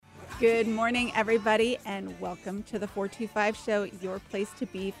Good morning, everybody, and welcome to the 425 Show, your place to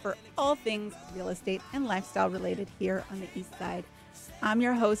be for all things real estate and lifestyle related here on the East Side. I'm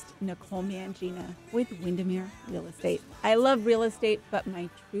your host, Nicole Mangina with Windermere Real Estate. I love real estate, but my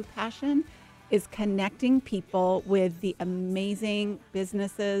true passion is connecting people with the amazing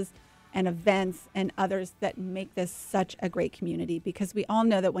businesses and events and others that make this such a great community, because we all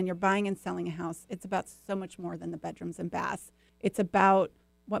know that when you're buying and selling a house, it's about so much more than the bedrooms and baths. It's about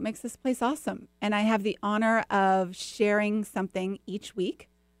what makes this place awesome. And I have the honor of sharing something each week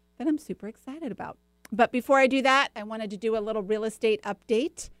that I'm super excited about. But before I do that, I wanted to do a little real estate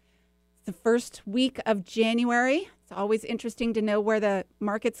update. It's the first week of January. It's always interesting to know where the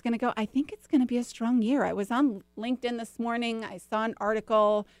market's going to go. I think it's going to be a strong year. I was on LinkedIn this morning. I saw an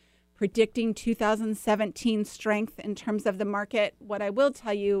article predicting 2017 strength in terms of the market. What I will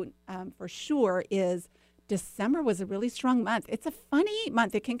tell you for sure is December was a really strong month. It's a funny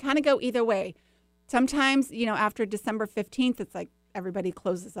month. It can kind of go either way. Sometimes, after December 15th, it's like everybody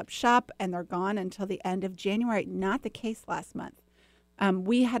closes up shop and they're gone until the end of January. Not the case last month.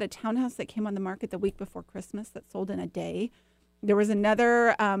 We had a townhouse that came on the market the week before Christmas that sold in a day. There was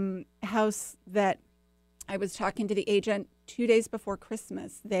another house that I was talking to the agent 2 days before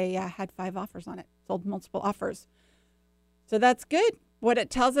Christmas. They had 5 offers on it, sold multiple offers. So that's good. What it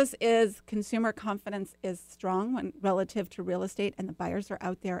tells us is consumer confidence is strong when relative to real estate, and the buyers are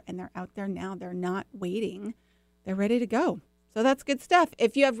out there, and they're out there now. They're not waiting. They're ready to go. So that's good stuff.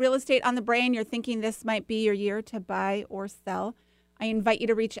 If you have real estate on the brain, you're thinking this might be your year to buy or sell, I invite you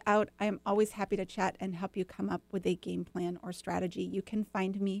to reach out. I am always happy to chat and help you come up with a game plan or strategy. You can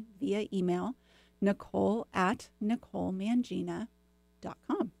find me via email,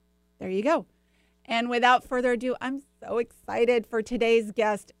 nicole@nicolemangina.com. There you go. And without further ado, I'm so excited for today's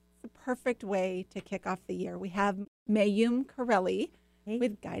guest. It's the perfect way to kick off the year. We have Mayume Carelli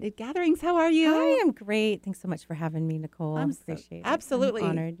with Guided Gatherings. How are you? I am great. Thanks so much for having me, Nicole. I appreciate it. Absolutely. I'm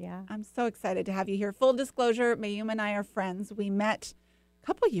honored, yeah. I'm so excited to have you here. Full disclosure, Mayume and I are friends. We met a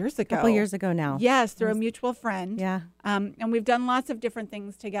couple years ago. A couple years ago now. Yes, through a mutual friend. Yeah. And we've done lots of different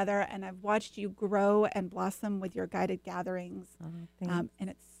things together, and I've watched you grow and blossom with your Guided Gatherings. Thanks.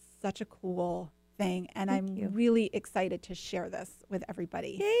 And it's such a cool thing, and Thank you. really excited to share this with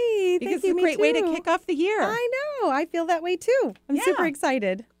everybody. Yay, because thank you. it's a great way to kick off the year. I know. I feel that way too. I'm super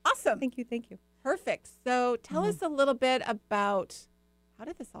excited. Awesome. Thank you. Thank you. Perfect. So tell us a little bit about how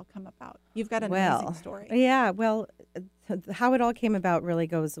did this all come about? You've got an amazing story. Yeah. Well, how it all came about really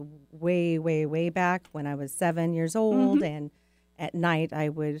goes way, way, way back when I was 7 years old, and at night I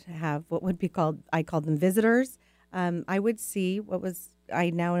would have what would be called, I called them visitors. I would see what was I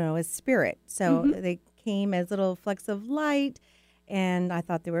now know as spirit. So they came as little flecks of light, and I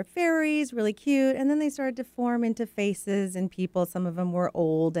thought they were fairies, really cute. And then they started to form into faces and people. Some of them were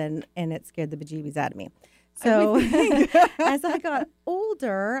old, and it scared the bejeebies out of me. So as I got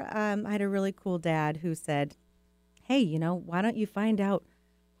older, I had a really cool dad who said, hey, why don't you find out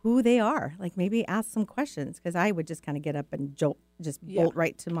who they are? Like maybe ask some questions, because I would just kind of get up and bolt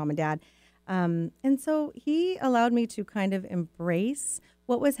right to mom and dad. And so he allowed me to kind of embrace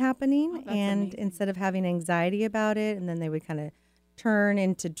what was happening, and amazing. Instead of having anxiety about it, and then they would kind of turn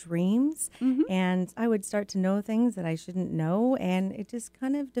into dreams, and I would start to know things that I shouldn't know, and it just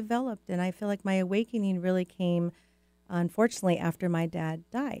kind of developed. And I feel like my awakening really came, unfortunately, after my dad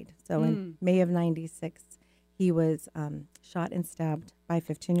died. So in May of '96, he was shot and stabbed by a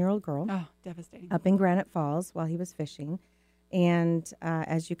 15-year-old girl. Oh, devastating. Up in Granite Falls while he was fishing. And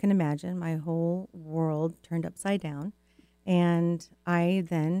as you can imagine, my whole world turned upside down. And I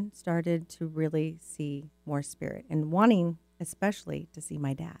then started to really see more spirit, and wanting especially to see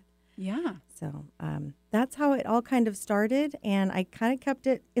my dad. Yeah. So that's how it all kind of started. And I kind of kept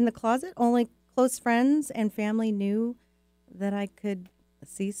it in the closet. Only close friends and family knew that I could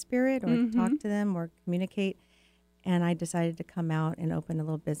see spirit or talk to them or communicate. And I decided to come out and open a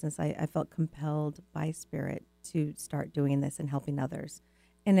little business. I felt compelled by spirit to start doing this and helping others.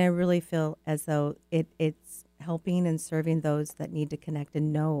 And I really feel as though it's helping and serving those that need to connect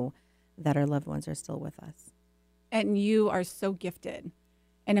and know that our loved ones are still with us. And you are so gifted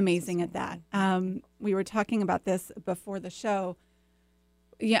and amazing at that. We were talking about this before the show.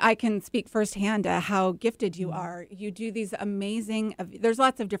 Yeah, I can speak firsthand to how gifted you are. You do these amazing, there's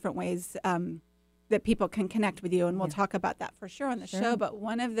lots of different ways that people can connect with you, and we'll talk about that for sure on the show. But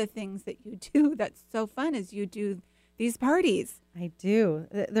one of the things that you do that's so fun is you do these parties. I do.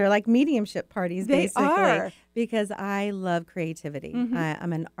 They're like mediumship parties, basically. They are. Because I love creativity.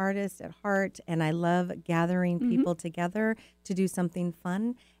 I'm an artist at heart, and I love gathering people together to do something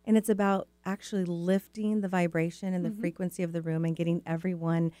fun. And it's about actually lifting the vibration and the frequency of the room and getting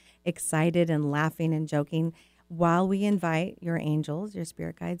everyone excited and laughing and joking while we invite your angels, your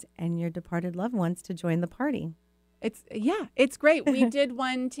spirit guides, and your departed loved ones to join the party. It's great. We did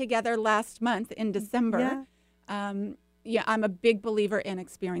one together last month in December. I'm a big believer in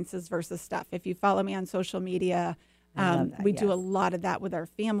experiences versus stuff. If you follow me on social media, we do a lot of that with our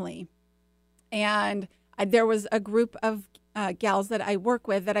family. And there was a group of gals that I work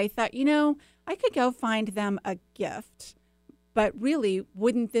with that I thought, I could go find them a gift, but really,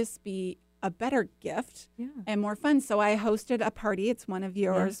 wouldn't this be a better gift and more fun? So I hosted a party. It's one of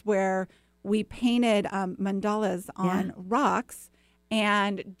yours where we painted mandalas on rocks.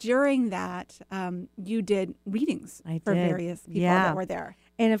 And during that, you did readings for various people that were there.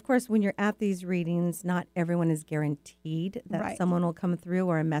 And of course, when you're at these readings, not everyone is guaranteed that someone will come through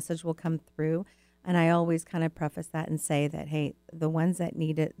or a message will come through. And I always kind of preface that and say that, hey, the ones that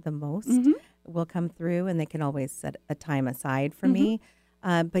need it the most will come through, and they can always set a time aside for me.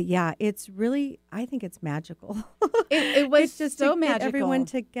 But yeah, it's really, I think it's magical. It was it's just so to magical. Get everyone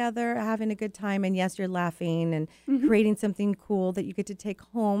together, having a good time. And yes, you're laughing and creating something cool that you get to take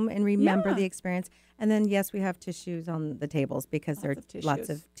home and remember the experience. And then, yes, we have tissues on the tables because there are lots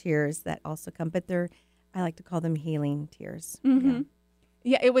of tears that also come. But I like to call them healing tears.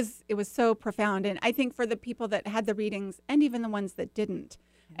 Yeah, it was so profound. And I think for the people that had the readings and even the ones that didn't,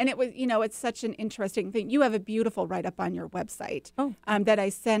 and it was, it's such an interesting thing. You have a beautiful write-up on your website that I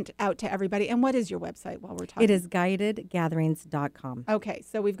sent out to everybody. And what is your website while we're talking? It is guidedgatherings.com. Okay,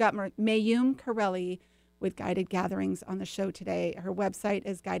 so we've got Mayume Carelli with Guided Gatherings on the show today. Her website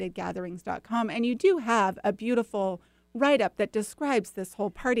is guidedgatherings.com. And you do have a beautiful write-up that describes this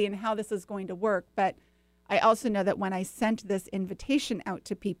whole party and how this is going to work. But I also know that when I sent this invitation out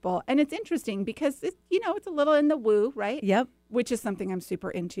to people, and it's interesting because it's a little in the woo, right? Yep. Which is something I'm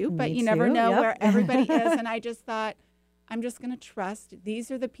super into, but Me you never too. know Yep. where everybody is. And I just thought, I'm just going to trust.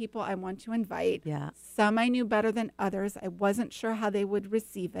 These are the people I want to invite. Yeah. Some I knew better than others. I wasn't sure how they would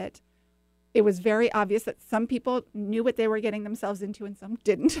receive it. It was very obvious that some people knew what they were getting themselves into and some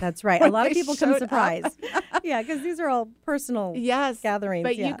didn't. That's right. A lot of people come surprised. Yeah, because these are all personal gatherings.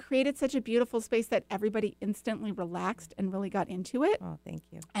 But you created such a beautiful space that everybody instantly relaxed and really got into it. Oh, thank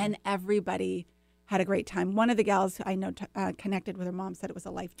you. And everybody had a great time. One of the gals I know connected with her mom said it was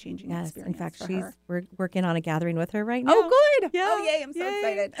a life-changing experience. In fact, for her. we're working on a gathering with her right now. Oh, good. Yeah. Oh, yay. I'm so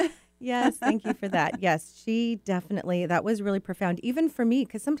excited. Yes, thank you for that. Yes, she definitely, that was really profound, even for me,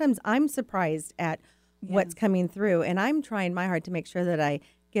 because sometimes I'm surprised at what's coming through, and I'm trying my hard to make sure that I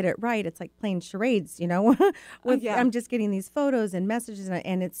get it right. It's like playing charades, I'm just getting these photos and messages,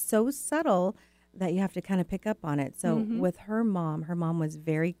 and it's so subtle that you have to kind of pick up on it. So with her mom was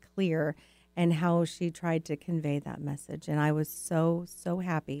very clear in how she tried to convey that message, and I was so, so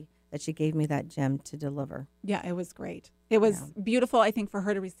happy that she gave me that gem to deliver. Yeah, it was great. It was beautiful, I think, for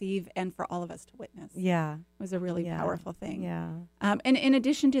her to receive and for all of us to witness. Yeah. It was a really powerful thing. Yeah. And in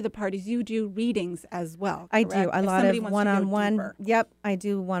addition to the parties, you do readings as well, correct? I do. A lot of one-on-one. Deeper. Yep. I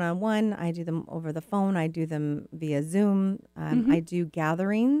do one-on-one. I do them over the phone. I do them via Zoom. I do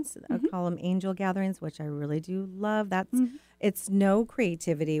gatherings. I call them angel gatherings, which I really do love. It's no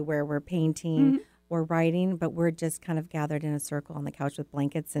creativity where we're painting or writing, but we're just kind of gathered in a circle on the couch with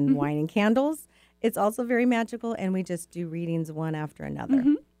blankets and wine and candles. It's also very magical, and we just do readings one after another.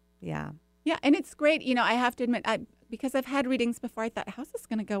 Yeah. Yeah, and it's great. I have to admit, because I've had readings before, I thought, how's this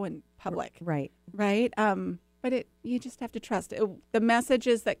going to go in public? Right. Right? But you just have to trust it. The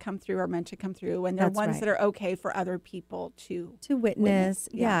messages that come through are meant to come through, and they're ones that are okay for other people to witness.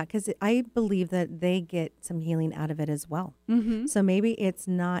 Yeah, because I believe that they get some healing out of it as well. So maybe it's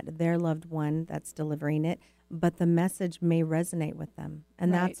not their loved one that's delivering it, but the message may resonate with them.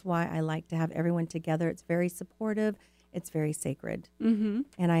 And that's why I like to have everyone together. It's very supportive. It's very sacred. And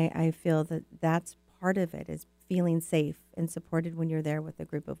I feel that that's part of it, is feeling safe and supported when you're there with a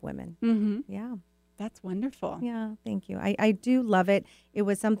group of women. Yeah. That's wonderful. Yeah, thank you. I do love it. It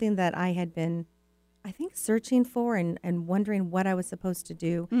was something that I had been, I think, searching for and wondering what I was supposed to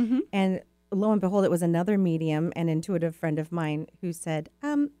do. And lo and behold, it was another medium, an intuitive friend of mine, who said,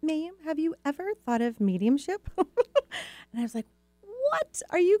 Mayume, have you ever thought of mediumship? And I was like, what?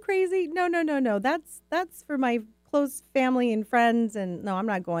 Are you crazy? No. That's for my close family and friends. And no, I'm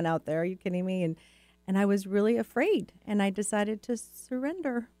not going out there. Are you kidding me? And I was really afraid, and I decided to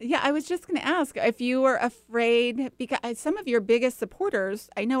surrender. Yeah, I was just going to ask if you were afraid, because some of your biggest supporters,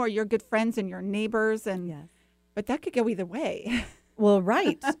 I know, are your good friends and your neighbors, but that could go either way. Well,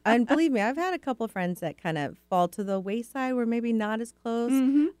 right. And believe me, I've had a couple of friends that kind of fall to the wayside. We're maybe not as close,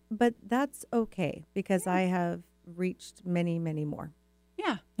 but that's okay, because I have reached many, many more.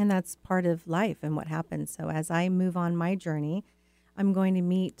 Yeah. And that's part of life and what happens. So as I move on my journey, I'm going to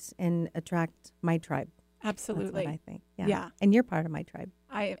meet and attract my tribe. Absolutely. That's what I think. Yeah. Yeah. And you're part of my tribe.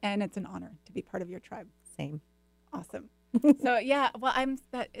 And it's an honor to be part of your tribe. Same. Awesome. So yeah, well,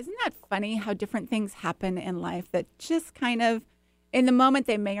 isn't that funny how different things happen in life that just kind of, in the moment,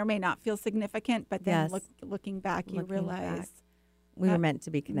 they may or may not feel significant, but then looking back, you realize we were meant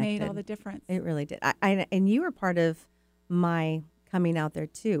to be connected. Made all the difference. It really did. And you were part of my coming out there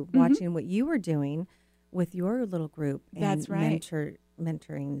too, watching what you were doing with your little group and That's right.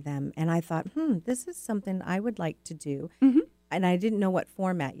 mentoring them. And I thought, this is something I would like to do. And I didn't know what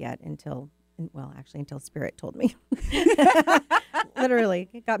format yet until Spirit told me. Literally,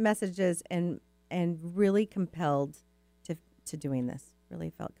 got messages and really compelled to doing this.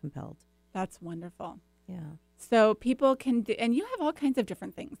 Really felt compelled. That's wonderful. Yeah. So people can do, and you have all kinds of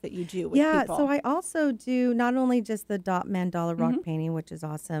different things that you do with people. Yeah, so I also do not only just the dot mandala rock painting, which is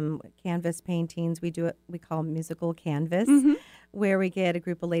awesome, canvas paintings. We do it, we call musical canvas, where we get a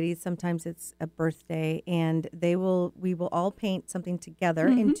group of ladies, sometimes it's a birthday, and we will all paint something together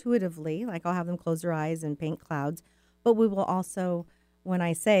intuitively, like I'll have them close their eyes and paint clouds, but we will also, when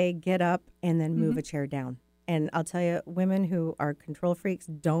I say get up and then move a chair down. And I'll tell you, women who are control freaks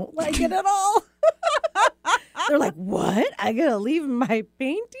don't like it at all. They're like, what? I got to leave my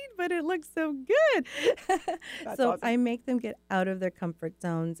painting, but it looks so good. So awesome. I make them get out of their comfort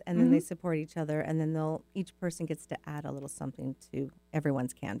zones, and then they support each other, and then each person gets to add a little something to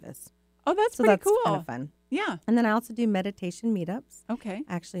everyone's canvas. Oh, that's pretty cool. Kind of fun. Yeah. And then I also do meditation meetups. Okay.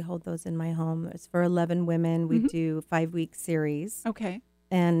 I actually hold those in my home. It's for 11 women. We do 5-week series. Okay.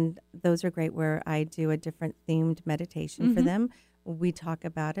 And those are great where I do a different themed meditation for them. We talk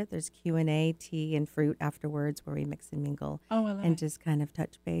about it. There's Q&A, tea, and fruit afterwards where we mix and mingle and just kind of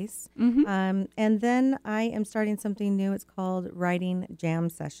touch base. And then I am starting something new. It's called Writing Jam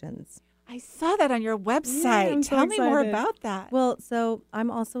Sessions. I saw that on your website. Tell me more about that. Well, so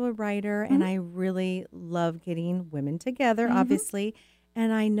I'm also a writer, and I really love getting women together, obviously.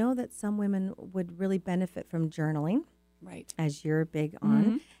 And I know that some women would really benefit from journaling. Right. As you're big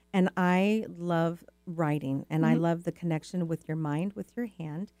on. And I love writing, and I love the connection with your mind, with your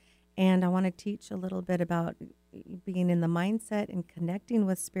hand. And I want to teach a little bit about being in the mindset and connecting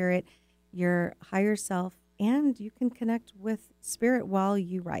with spirit, your higher self, and you can connect with spirit while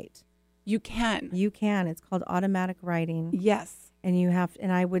you write. You can. You can. It's called automatic writing. Yes. And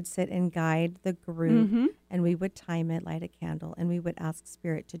and I would sit and guide the group, and we would time it, light a candle, and we would ask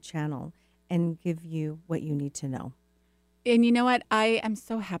spirit to channel and give you what you need to know. And you know what? I am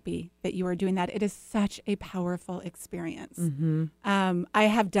so happy that you are doing that. It is such a powerful experience. I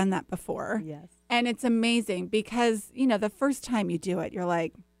have done that before. Yes. And it's amazing because, the first time you do it, you're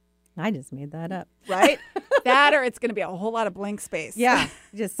like, I just made that up. Right? That or it's going to be a whole lot of blank space. Yeah.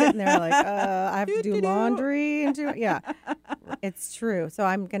 Just sitting there like, I have to do laundry. Yeah. It's true. So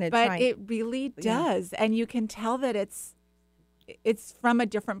I'm going to try. But it really does. And you can tell that it's from a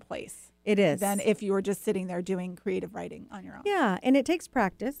different place. It is. Than if you were just sitting there doing creative writing on your own. Yeah, and it takes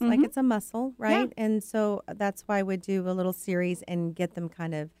practice. Like it's a muscle, right? Yeah. And so that's why we do a little series and get them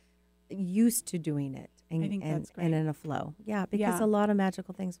kind of used to doing it. And, I think that's great. And in a flow. Yeah, because a lot of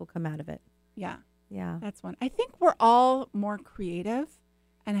magical things will come out of it. Yeah. Yeah. That's one. I think we're all more creative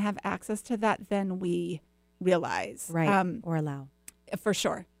and have access to that than we realize. Right. Or allow. For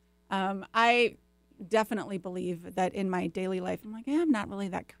sure. I definitely believe that in my daily life, I'm like, I'm not really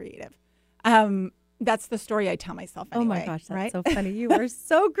that creative. That's the story I tell myself anyway. Oh my gosh, that's so funny. You are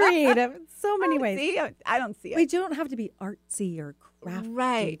so creative in so many ways. See, I don't see it. We don't have to be artsy or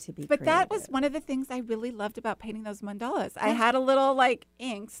crafty to be But creative. that was one of the things I really loved about painting those mandalas. I had a little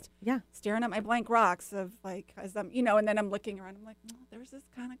angst staring at my blank rocks of as I'm, and then I'm looking around. I'm like, there's this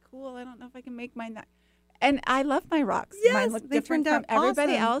kind of cool. I don't know if I can make mine that. And I love my rocks. Yes, mine look they different turned from out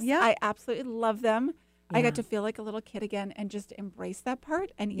everybody awesome. else. Yeah. I absolutely love them. Yeah. I got to feel like a little kid again and just embrace that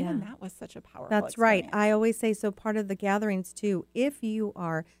part. And even that was such a powerful That's experience. right. I always say, so part of the gatherings too, if you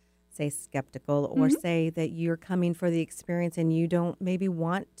are, say, skeptical or say that you're coming for the experience and you don't maybe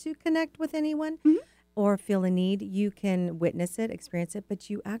want to connect with anyone or feel a need, you can witness it, experience it, but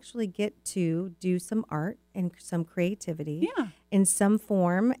you actually get to do some art and some creativity in some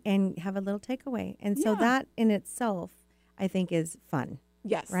form and have a little takeaway. And so that in itself, I think, is fun.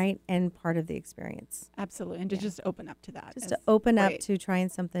 Yes. Right? And part of the experience. Absolutely. And to just open up to that. Just to open up to trying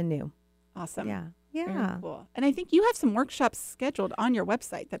something new. Awesome. Yeah. Very cool. And I think you have some workshops scheduled on your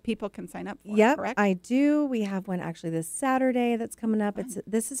website that people can sign up for, Yep, correct? I do. We have one actually this Saturday that's coming up.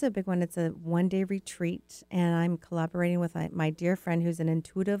 This is a big one. It's a one-day retreat, and I'm collaborating with my dear friend who's an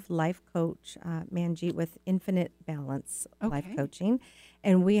intuitive life coach, Mangina with Infinite Balance Life Coaching.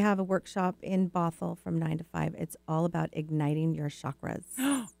 And we have a workshop in Bothell from 9 to 5. It's all about igniting your chakras.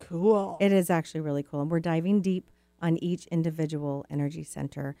 Cool. It is actually really cool. And we're diving deep on each individual energy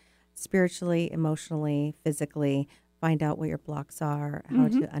center, spiritually, emotionally, physically, find out what your blocks are, how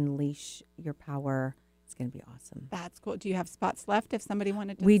to unleash your power. It's going to be awesome. That's cool. Do you have spots left if somebody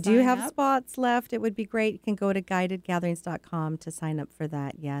wanted to We sign do have up? spots left. It would be great. You can go to guidedgatherings.com to sign up for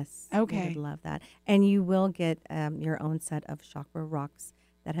that. Yes. Okay. We would love that. And you will get your own set of chakra rocks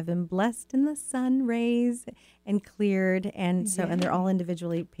that have been blessed in the sun rays and cleared. And so, and they're all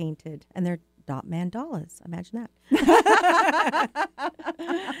individually painted, and they're dot mandalas. Imagine that.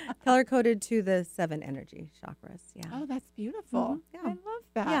 Color coded to the 7 energy chakras. Yeah. Oh, that's beautiful. Yeah. I love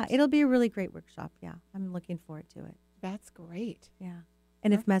that. Yeah. It'll be a really great workshop. Yeah. I'm looking forward to it. That's great. Yeah.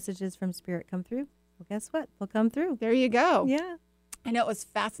 And if messages from Spirit come through, well, guess what? They'll come through. There you go. Yeah. I know it was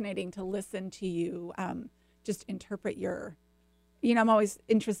fascinating to listen to you just interpret your, I'm always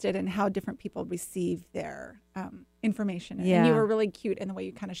interested in how different people receive their information. And you were really cute in the way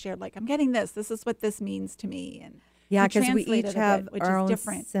you kind of shared, like, I'm getting this. This is what this means to me. And yeah, because we each have which our is own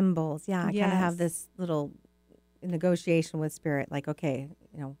different. symbols. Yeah, I kind of have this little negotiation with Spirit, like, okay,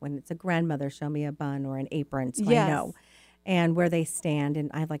 when it's a grandmother, show me a bun or an apron so I know. And where they stand, and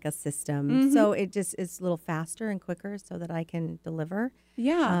I have like a system. So it just is a little faster and quicker so that I can deliver.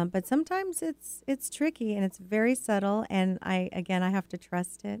 Yeah. But sometimes it's tricky and it's very subtle. And I have to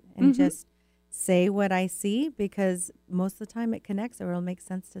trust it and just say what I see, because most of the time it connects or it'll make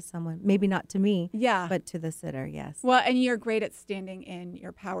sense to someone. Maybe not to me, but to the sitter, yes. Well, and you're great at standing in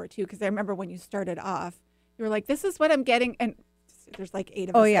your power too, because I remember when you started off, you were like, this is what I'm getting. And there's like 8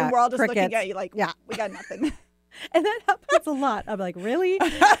 of us. Oh, yeah. And we're all just Crickets. looking at you like, we got nothing. And that happens a lot. I'm like, really?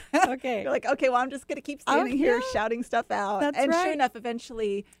 Okay. You're like, okay, well, I'm just going to keep standing here shouting stuff out. That's and right. Sure enough,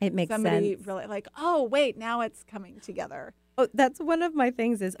 eventually it makes somebody sense. really like, oh, wait, now it's coming together. Oh, that's one of my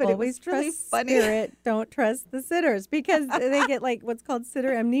things is always really trust funny. Spirit, don't trust the sitters, because they get like what's called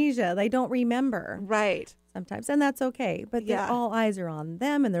sitter amnesia. They don't remember. Right. Sometimes, and that's okay. But all eyes are on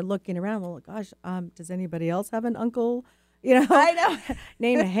them, and they're looking around. Well, gosh, does anybody else have an uncle? I know.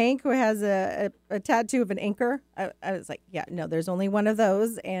 Named Hank, who has a tattoo of an anchor. I was like, yeah, no, there's only one of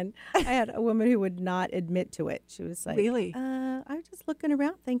those. And I had a woman who would not admit to it. She was like, really? I was just looking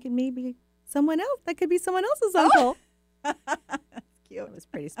around thinking maybe someone else. That could be someone else's uncle. That's cute. It was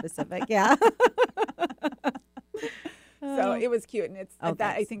pretty specific, yeah. So it was cute, and it's that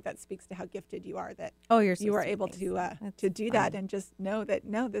thanks. I think that speaks to how gifted you are. That you're so you were sweet. able Thanks. to do that and just know that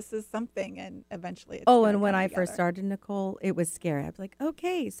this is something, and eventually. It's and gonna when come I together. first started, Nicole, it was scary. I was like,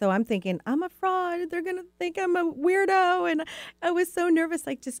 okay, so I'm thinking I'm a fraud. They're gonna think I'm a weirdo, and I was so nervous.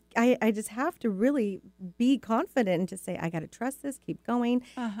 Like, I just have to really be confident and just say I got to trust this, keep going.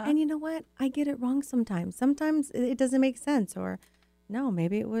 And you know what? I get it wrong sometimes. Sometimes it doesn't make sense, or. No,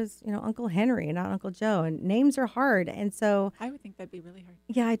 maybe it was, Uncle Henry and not Uncle Joe. And names are hard. And so I would think that'd be really hard.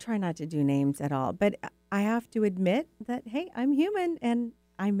 Yeah, I try not to do names at all. But I have to admit that, hey, I'm human and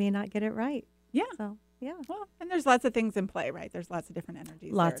I may not get it right. Yeah. So, yeah. Well, and there's lots of things in play, right? There's lots of different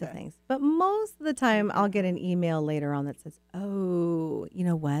energies. Lots of things. But most of the time, I'll get an email later on that says, oh, you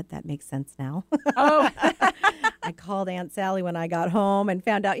know what? That makes sense now. Oh. I called Aunt Sally when I got home and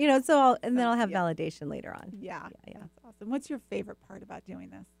found out, so then I'll have validation later on. Yeah. That's awesome. What's your favorite part about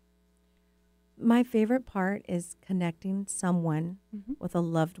doing this? My favorite part is connecting someone with a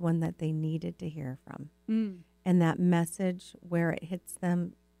loved one that they needed to hear from. And that message where it hits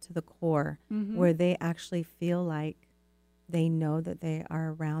them to the core, where they actually feel like they know that they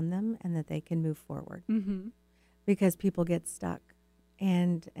are around them and that they can move forward. Because people get stuck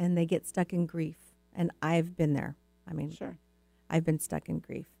and they get stuck in grief. And I've been there. I mean, sure. I've been stuck in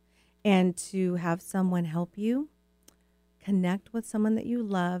grief. And to have someone help you connect with someone that you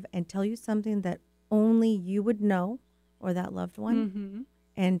love and tell you something that only you would know, or that loved one,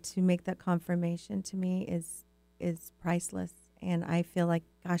 and to make that confirmation, to me is priceless. And I feel like,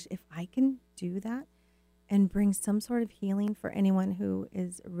 gosh, if I can do that and bring some sort of healing for anyone who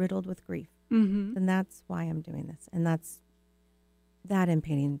is riddled with grief, then that's why I'm doing this. And that's that and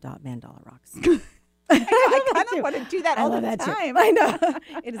painting dot mandala rocks. I kind of want to do that all the time. I know.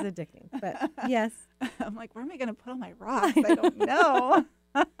 It is addicting. But yes. I'm like, where am I going to put all my rocks? I don't know.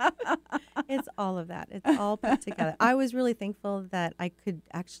 It's all of that. It's all put together. I was really thankful that I could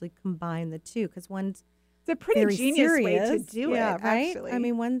actually combine the two, because one's it's a pretty very genius serious. way to do yeah, it, right? actually. I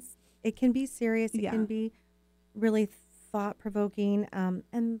mean, it can be serious. It can be really thought-provoking,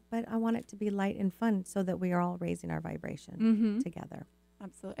 but I want it to be light and fun so that we are all raising our vibration together.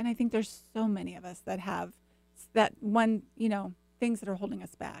 Absolutely. And I think there's so many of us that have that one, things that are holding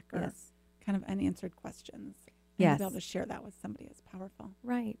us back, or kind of unanswered questions. And Yes. to be able to share that with somebody is powerful.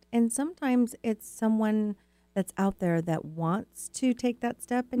 Right. And sometimes it's someone that's out there that wants to take that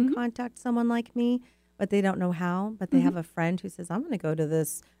step and contact someone like me, but they don't know how. But they have a friend who says, I'm going to go to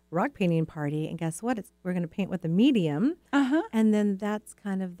this rock painting party. And guess what? We're going to paint with a medium. And then that's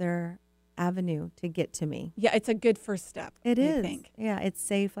kind of their avenue to get to me. Yeah, it's a good first step. It I is. think. Yeah, it's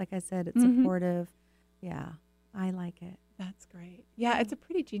safe. Like I said, it's supportive. Yeah, I like it. That's great. Yeah, it's a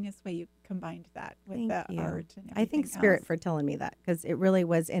pretty genius way you combined that with Thank the you. art and everything I thank Spirit else. for telling me that, because it really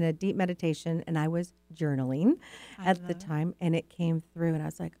was in a deep meditation and I was journaling at the time, and it came through and I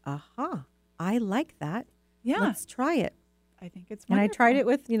was like, aha, I like that. Yeah, Let's try it. I think it's And wonderful. I tried it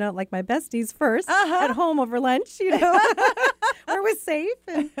with, like my besties first at home over lunch, where it was safe.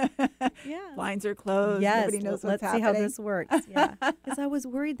 And, yeah. Blinds are closed. Yes, Nobody knows let's what's see happening. how this works. Yeah, because I was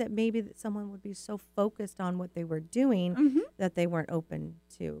worried that maybe that someone would be so focused on what they were doing that they weren't open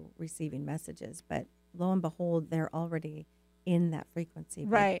to receiving messages. But lo and behold, they're already in that frequency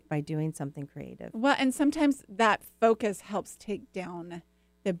by doing something creative. Well, and sometimes that focus helps take down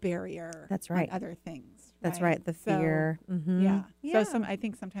the barrier. That's right. On other things. That's right. The fear. Yeah. So I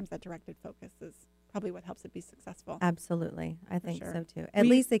think sometimes that directed focus is probably what helps it be successful. Absolutely. I think sure. so too. At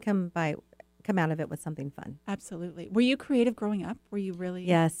least they come out of it with something fun. Absolutely. Were you creative growing up? Were you really?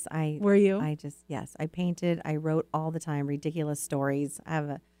 Yes, Were you? I painted. I wrote all the time, ridiculous stories. I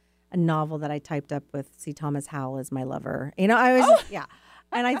have a novel that I typed up with C. Thomas Howell as my lover. I was,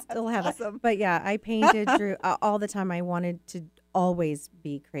 and I still have awesome. it. But yeah, I painted, drew all the time. I wanted to always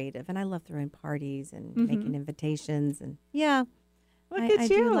be creative. And I love throwing parties and making invitations. And yeah. Look at you. I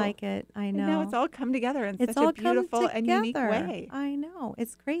do like it. I know. It's all come together in It's such all a beautiful come and unique together. way. I know.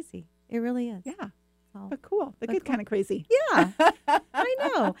 It's crazy. It really is. Yeah. So, But cool. The good kind of crazy. yeah. I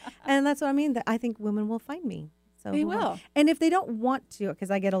know. And that's what I mean. That I think women will find me. So They will. And if they don't want to, because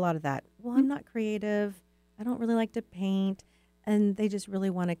I get a lot of that, well, I'm not creative. I don't really like to paint. And they just really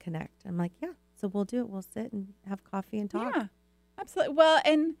want to connect. I'm like, yeah, so we'll do it. We'll sit and have coffee and talk. Yeah, absolutely. Well,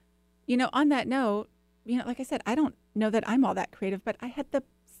 and, on that note, like I said, I don't know that I'm all that creative, but I had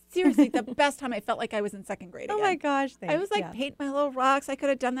seriously the best time. I felt like I was in second grade again. Oh, my gosh. Thanks. I was like, paint my little rocks. I could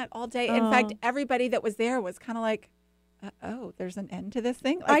have done that all day. In fact, everybody that was there was kind of like, there's an end to this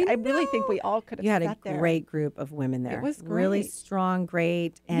thing. Like, I really think we all could have You had sat a there. great group of women there. It was great. Really strong,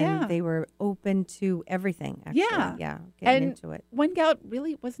 great, and they were open to everything, actually. Yeah. Getting into it. One gal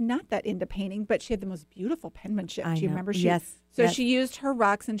really was not that into painting, but she had the most beautiful penmanship. Do you remember? Yes. So she used her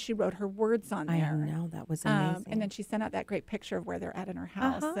rocks and she wrote her words on there. I know. That was amazing. And then she sent out that great picture of where they're at in her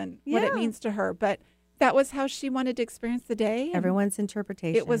house and what it means to her. But that was how she wanted to experience the day. Everyone's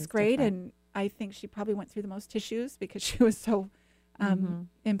interpretation. It was great. Different. And I think she probably went through the most tissues because she was so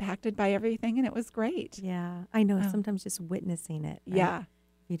impacted by everything. And it was great. Yeah. I know. Sometimes just witnessing it. Right? Yeah.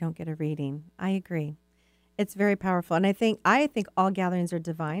 If you don't get a reading. I agree. It's very powerful. And I think all gatherings are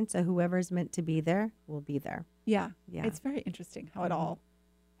divine. So whoever's meant to be there will be there. Yeah. Yeah. It's very interesting how it all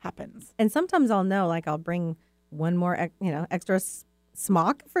happens. And sometimes I'll know, like I'll bring one more, extra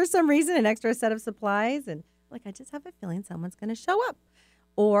smock for some reason, an extra set of supplies. And like, I just have a feeling someone's going to show up,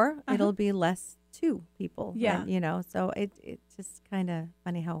 or it'll be less two people. Yeah. And, so it's just kind of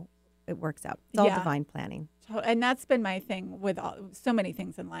funny how it works out. It's all divine planning. And that's been my thing with so many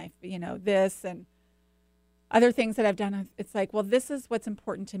things in life, this and other things that I've done. It's like, well, this is what's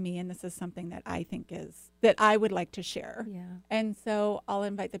important to me. And this is something that I think that I would like to share. Yeah. And so I'll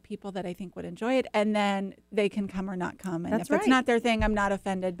invite the people that I think would enjoy it, and then they can come or not come. And That's if it's not their thing, I'm not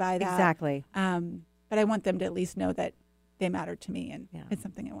offended by that. Exactly. But I want them to at least know that they matter to me, and it's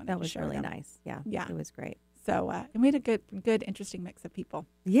something I wanted to share. That was really them. nice. Yeah. Yeah. It was great. So, and we had a good, interesting mix of people.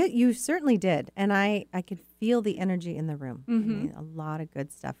 Yeah, you certainly did. And I could feel the energy in the room. I mean, a lot of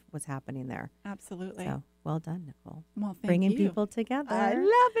good stuff was happening there. Absolutely. So well done, Nicole. Well, thank Bringing you. people together. I love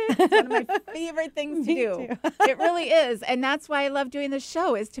it. It's one of my favorite things to do. It really is. And that's why I love doing this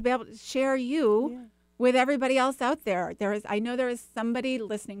show, is to be able to share you with everybody else out there. I know there is somebody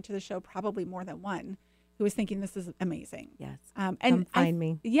listening to the show, probably more than one, who is thinking this is amazing. Yes. And come find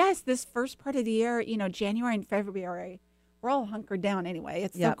me. Yes, this first part of the year, January and February, we're all hunkered down anyway.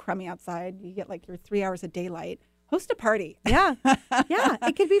 It's so crummy outside. You get like your 3 hours of daylight. Host a party. Yeah. Yeah.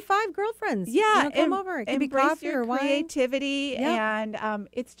 It could be 5 girlfriends. Yeah. Come over. It could be Embrace coffee your or wine. creativity. And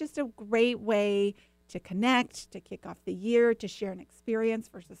it's just a great way to connect, to kick off the year, to share an experience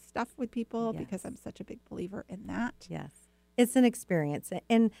versus stuff with people, because I'm such a big believer in that. Yes. It's an experience.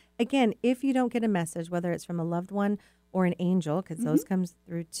 And again, if you don't get a message, whether it's from a loved one or an angel, because those comes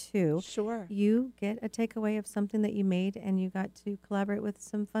through too. Sure. You get a takeaway of something that you made, and you got to collaborate with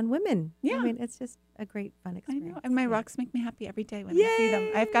some fun women. Yeah. I mean, it's just a great fun I experience. know. And my rocks make me happy every day when I see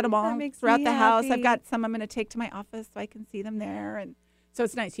them. I've got them all makes throughout me the house. I've happy. got some I'm going to take to my office so I can see them there. And so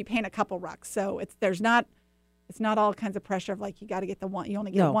it's nice. You paint a couple rocks. So it's not all kinds of pressure of like you got to get the one. You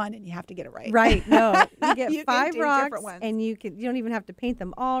only get one and you have to get it right. Right. No, you get You can 5 do rocks, different ones. and you don't even have to paint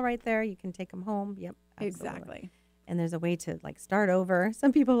them all right there. You can take them home. Yep. Absolutely. Exactly. And there's a way to like start over.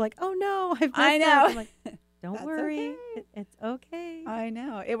 Some people are like, "Oh no, I've messed I know. up." I'm like, "Don't That's worry, okay. it's okay." I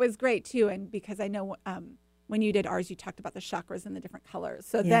know. It was great too. And because I know when you did ours, you talked about the chakras and the different colors.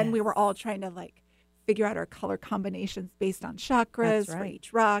 So then we were all trying to like figure out our color combinations based on chakras for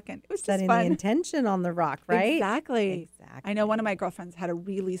each rock. And it was just setting fun. the intention on the rock, right? Exactly. I know one of my girlfriends had a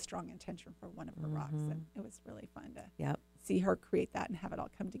really strong intention for one of her rocks, and it was really fun to see her create that and have it all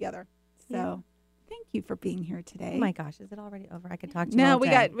come together. So thank you for being here today. Oh my gosh, is it already over? I could talk to you No, all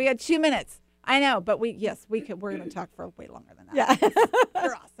day. we got 2 minutes. I know, but we're going to talk for way longer than that. Yeah.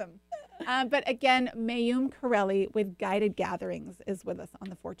 You're awesome. But again, Mayume Carelli with Guided Gatherings is with us on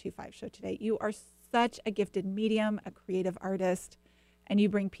the 425 show today. You are such a gifted medium, a creative artist, and you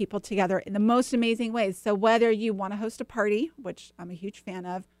bring people together in the most amazing ways. So whether you want to host a party, which I'm a huge fan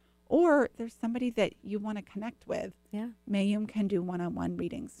of, or there's somebody that you want to connect with, Mayume can do one-on-one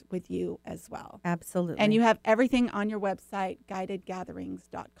readings with you as well. Absolutely. And you have everything on your website,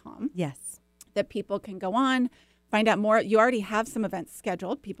 guidedgatherings.com. Yes. That people can go on, find out more. You already have some events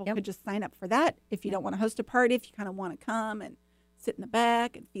scheduled. People could just sign up for that. If you don't want to host a party, if you kind of want to come and sit in the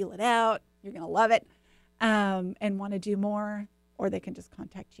back and feel it out, you're going to love it, and want to do more, or they can just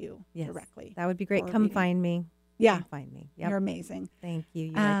contact you directly. That would be great. Come find me. Yeah. Come find me. Yep. You're amazing. Thank you.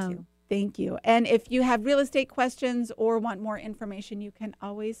 You are too. Thank you. And if you have real estate questions or want more information, you can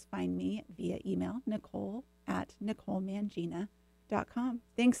always find me via email, Nicole@NicoleMangina.com.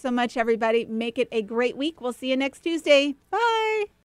 Thanks so much, everybody. Make it a great week. We'll see you next Tuesday. Bye.